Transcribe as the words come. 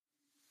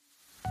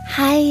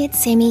Hi,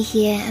 it's Amy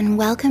here, and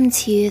welcome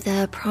to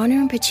the Prana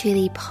and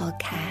Patchouli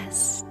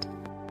podcast.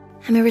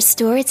 I'm a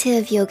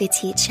restorative yoga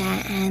teacher,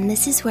 and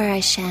this is where I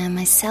share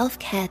my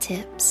self-care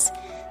tips,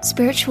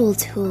 spiritual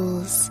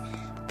tools,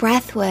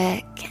 breath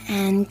work,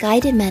 and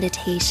guided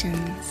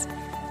meditations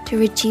to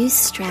reduce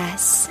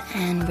stress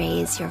and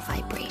raise your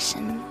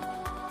vibration.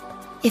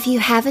 If you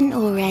haven't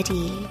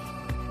already,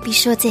 be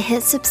sure to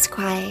hit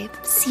subscribe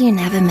so you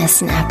never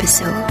miss an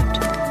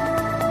episode.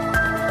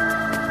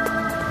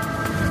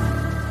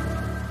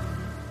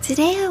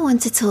 Today I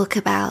want to talk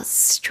about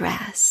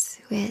stress,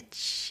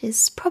 which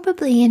is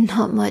probably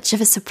not much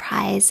of a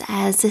surprise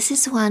as this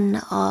is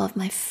one of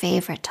my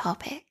favorite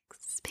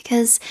topics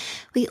because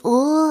we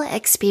all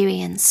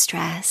experience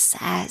stress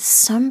at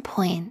some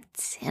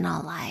point in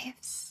our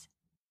lives.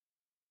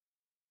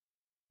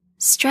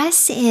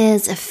 Stress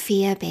is a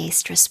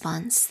fear-based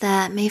response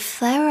that may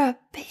flare up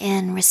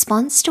in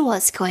response to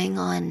what's going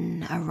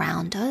on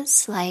around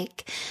us,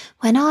 like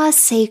when our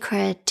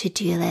sacred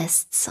to-do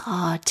lists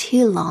are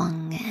too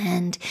long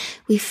and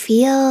we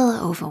feel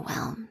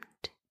overwhelmed.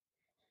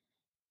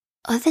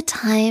 Other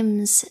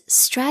times,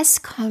 stress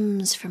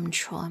comes from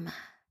trauma.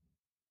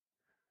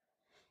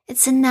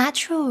 It's a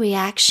natural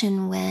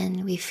reaction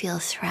when we feel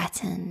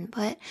threatened,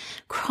 but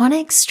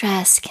chronic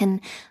stress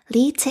can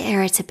lead to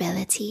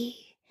irritability,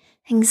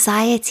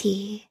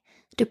 anxiety,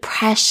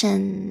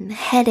 depression,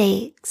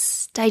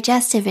 headaches,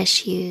 digestive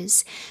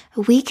issues,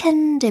 a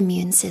weakened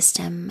immune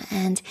system,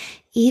 and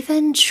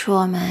even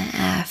trauma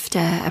after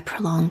a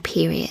prolonged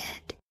period.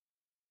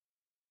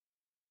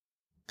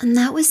 And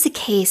that was the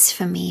case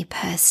for me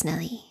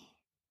personally.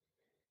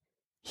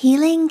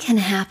 Healing can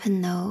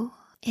happen though.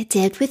 It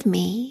did with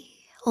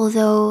me,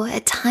 although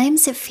at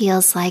times it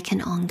feels like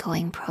an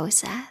ongoing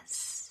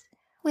process,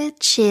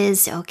 which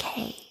is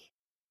okay.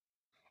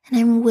 And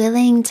I'm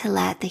willing to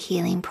let the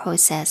healing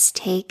process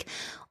take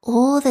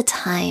all the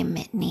time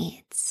it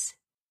needs.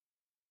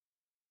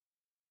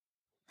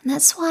 And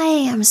that's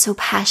why I'm so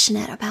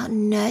passionate about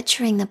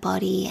nurturing the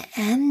body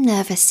and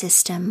nervous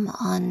system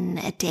on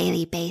a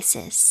daily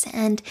basis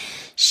and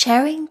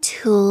sharing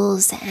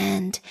tools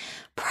and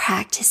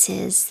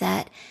practices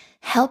that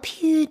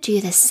help you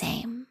do the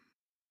same.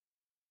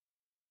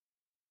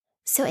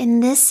 So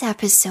in this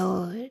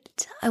episode,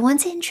 I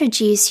want to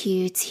introduce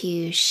you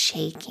to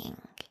shaking.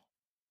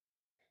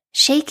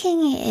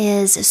 Shaking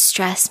is a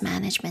stress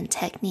management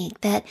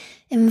technique that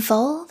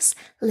involves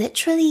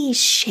literally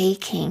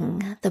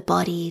shaking the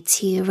body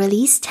to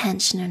release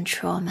tension and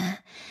trauma,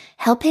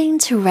 helping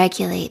to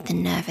regulate the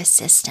nervous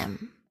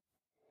system.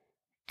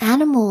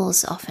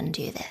 Animals often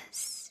do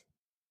this.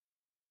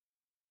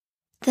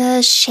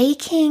 The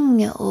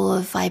shaking or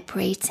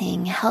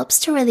vibrating helps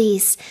to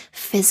release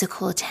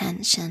physical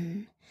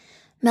tension,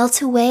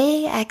 melt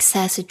away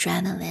excess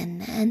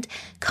adrenaline, and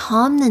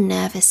calm the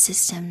nervous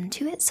system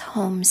to its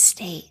home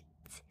state,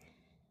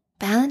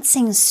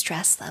 balancing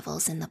stress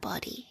levels in the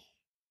body.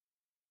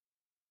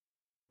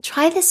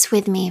 Try this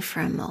with me for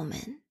a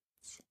moment.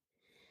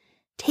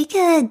 Take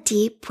a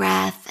deep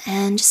breath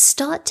and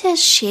start to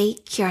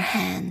shake your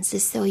hands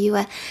as though you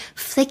were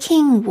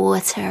flicking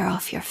water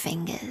off your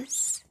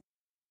fingers.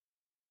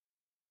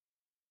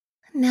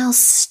 Now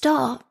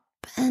stop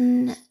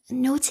and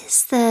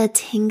notice the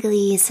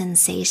tingly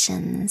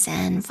sensations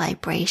and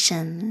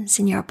vibrations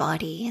in your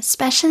body,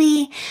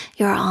 especially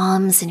your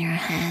arms and your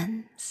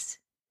hands.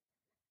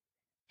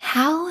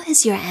 How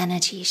has your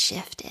energy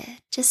shifted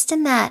just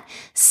in that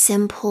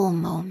simple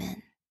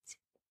moment?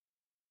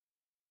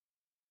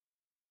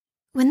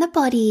 When the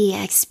body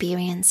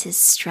experiences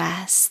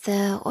stress,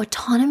 the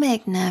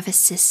autonomic nervous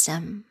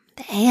system,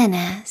 the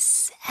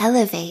ANS,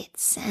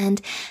 elevates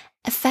and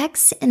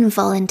affects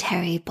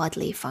involuntary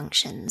bodily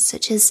functions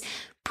such as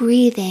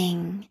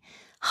breathing,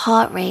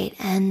 heart rate,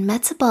 and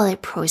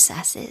metabolic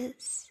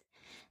processes.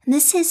 And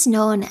this is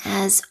known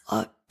as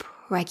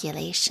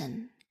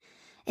upregulation.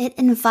 It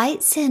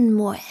invites in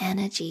more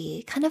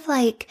energy, kind of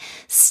like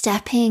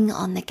stepping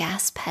on the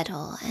gas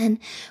pedal, and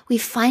we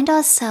find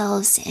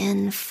ourselves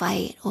in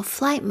fight or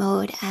flight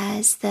mode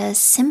as the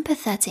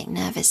sympathetic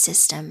nervous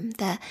system,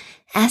 the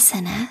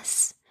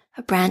SNS,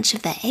 a branch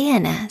of the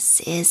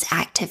ANS, is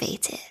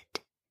activated.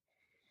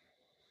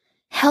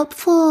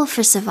 Helpful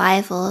for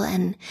survival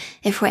and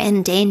if we're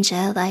in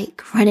danger,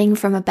 like running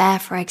from a bear,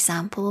 for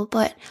example,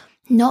 but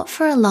not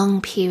for a long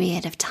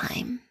period of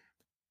time.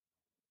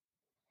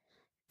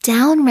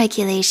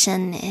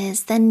 Down-regulation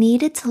is then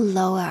needed to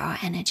lower our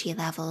energy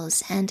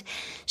levels and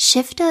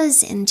shift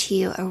us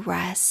into a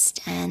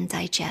rest and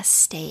digest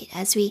state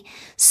as we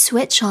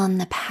switch on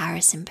the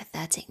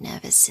parasympathetic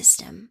nervous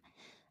system,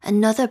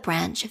 another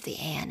branch of the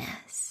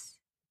ANS.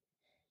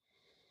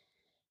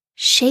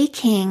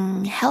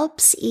 Shaking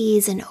helps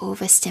ease an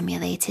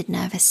overstimulated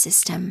nervous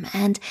system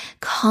and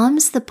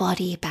calms the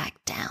body back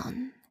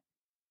down.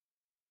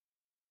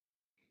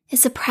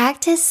 It's a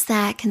practice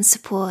that can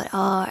support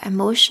our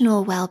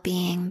emotional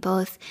well-being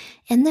both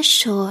in the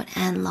short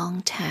and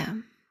long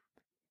term.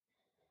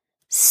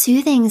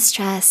 Soothing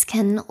stress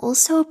can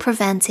also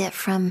prevent it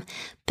from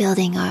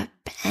building up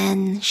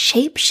and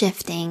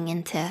shape-shifting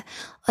into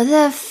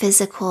other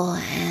physical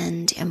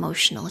and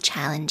emotional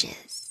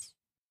challenges.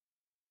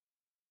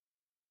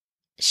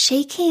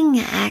 Shaking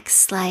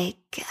acts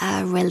like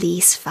a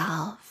release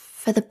valve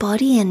for the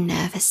body and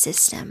nervous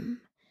system.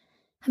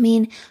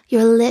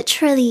 You're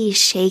literally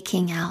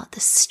shaking out the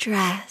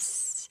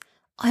stress,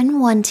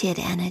 unwanted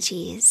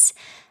energies,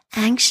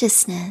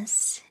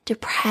 anxiousness,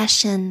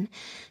 depression,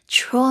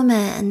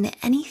 trauma, and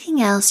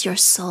anything else your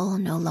soul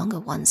no longer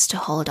wants to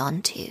hold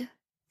on to.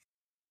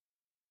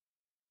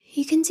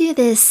 You can do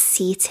this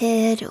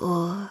seated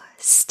or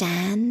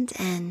stand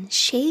and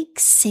shake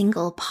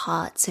single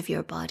parts of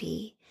your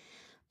body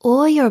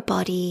or your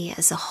body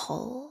as a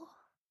whole.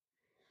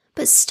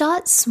 But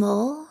start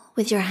small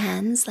with your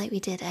hands like we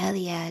did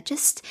earlier,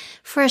 just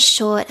for a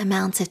short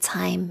amount of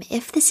time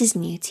if this is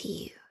new to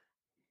you.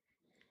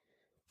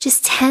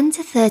 Just 10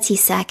 to 30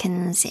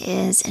 seconds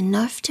is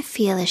enough to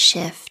feel a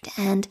shift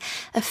and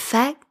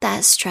affect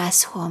that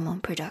stress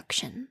hormone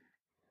production.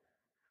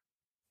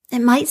 It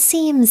might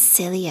seem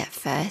silly at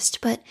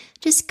first, but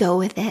just go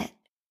with it.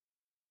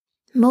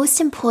 Most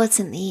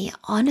importantly,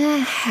 honor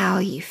how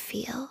you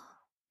feel.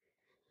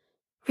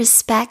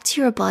 Respect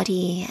your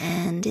body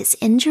and its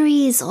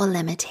injuries or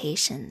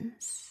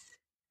limitations.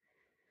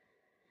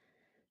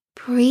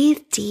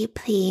 Breathe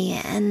deeply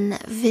and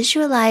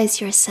visualize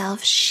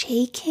yourself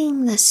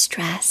shaking the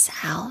stress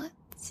out.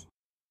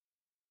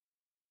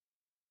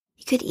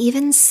 You could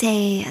even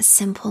say a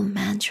simple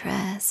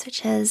mantra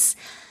such as,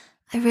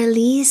 I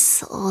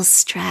release all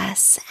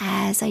stress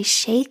as I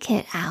shake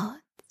it out.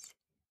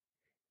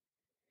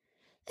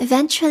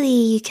 Eventually,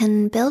 you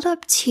can build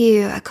up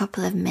to a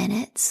couple of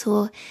minutes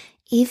or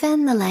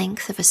even the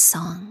length of a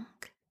song.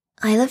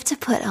 I love to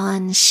put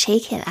on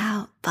Shake It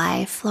Out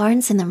by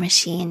Florence and the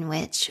Machine,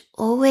 which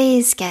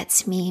always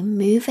gets me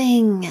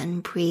moving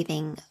and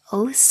breathing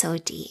oh so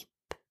deep.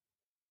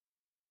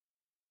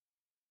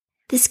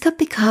 This could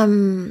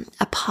become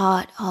a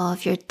part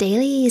of your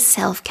daily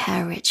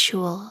self-care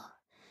ritual,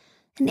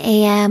 an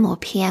AM or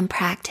PM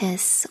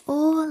practice,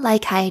 or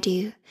like I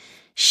do,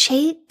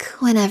 shake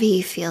whenever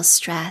you feel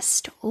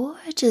stressed or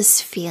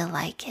just feel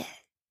like it.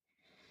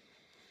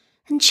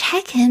 And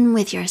check in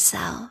with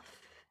yourself.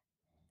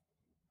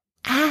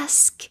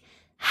 Ask,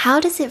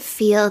 how does it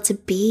feel to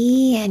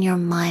be in your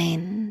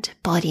mind,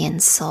 body,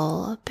 and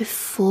soul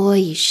before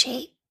you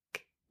shake?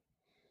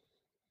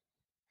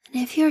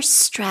 And if you're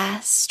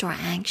stressed or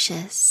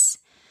anxious,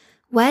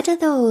 where do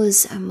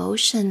those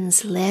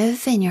emotions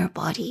live in your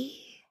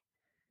body?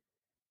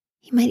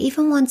 You might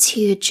even want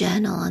to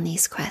journal on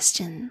these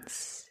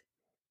questions.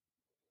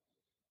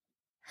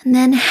 And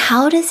then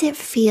how does it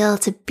feel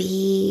to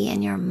be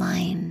in your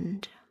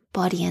mind,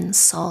 body, and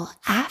soul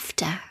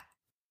after?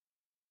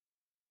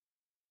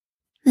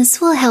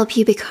 This will help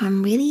you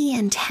become really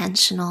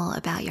intentional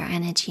about your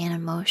energy and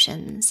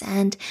emotions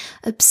and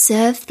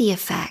observe the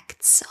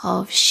effects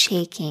of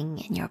shaking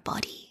in your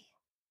body.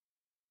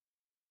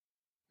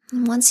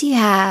 And once you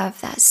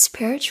have that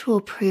spiritual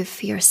proof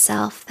for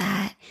yourself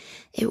that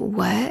it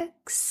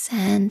works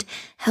and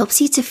helps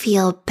you to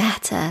feel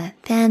better,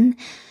 then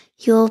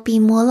you'll be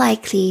more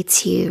likely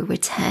to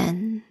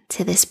return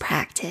to this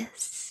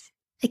practice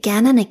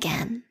again and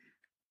again.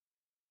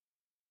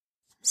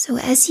 So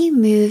as you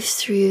move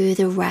through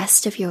the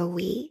rest of your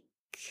week,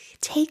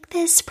 take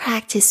this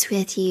practice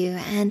with you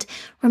and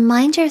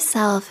remind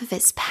yourself of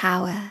its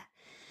power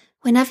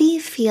whenever you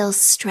feel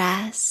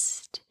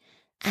stressed,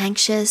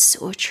 anxious,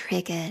 or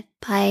triggered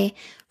by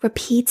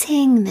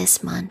repeating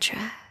this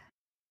mantra.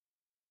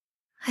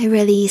 I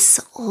release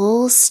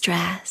all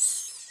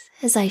stress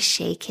as I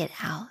shake it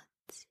out.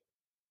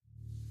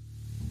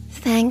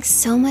 Thanks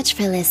so much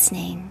for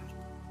listening.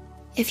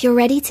 If you're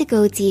ready to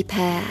go deeper,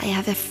 I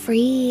have a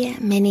free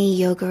mini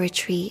yoga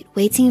retreat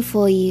waiting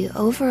for you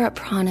over at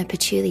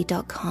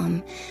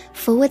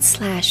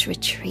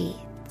pranapachuli.com/retreat.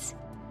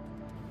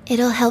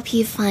 It'll help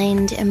you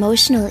find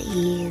emotional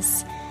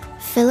ease,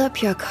 fill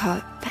up your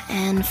cup,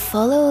 and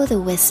follow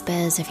the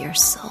whispers of your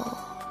soul.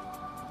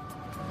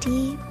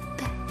 Deep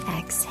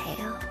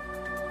exhale.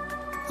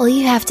 All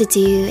you have to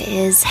do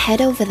is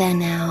head over there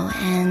now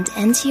and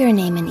enter your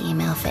name and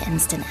email for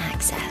instant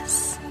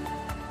access.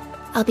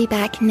 I'll be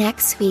back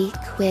next week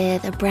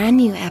with a brand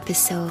new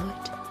episode.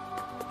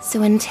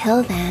 So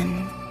until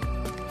then,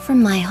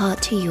 from my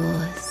heart to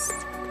yours,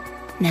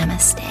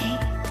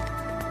 namaste.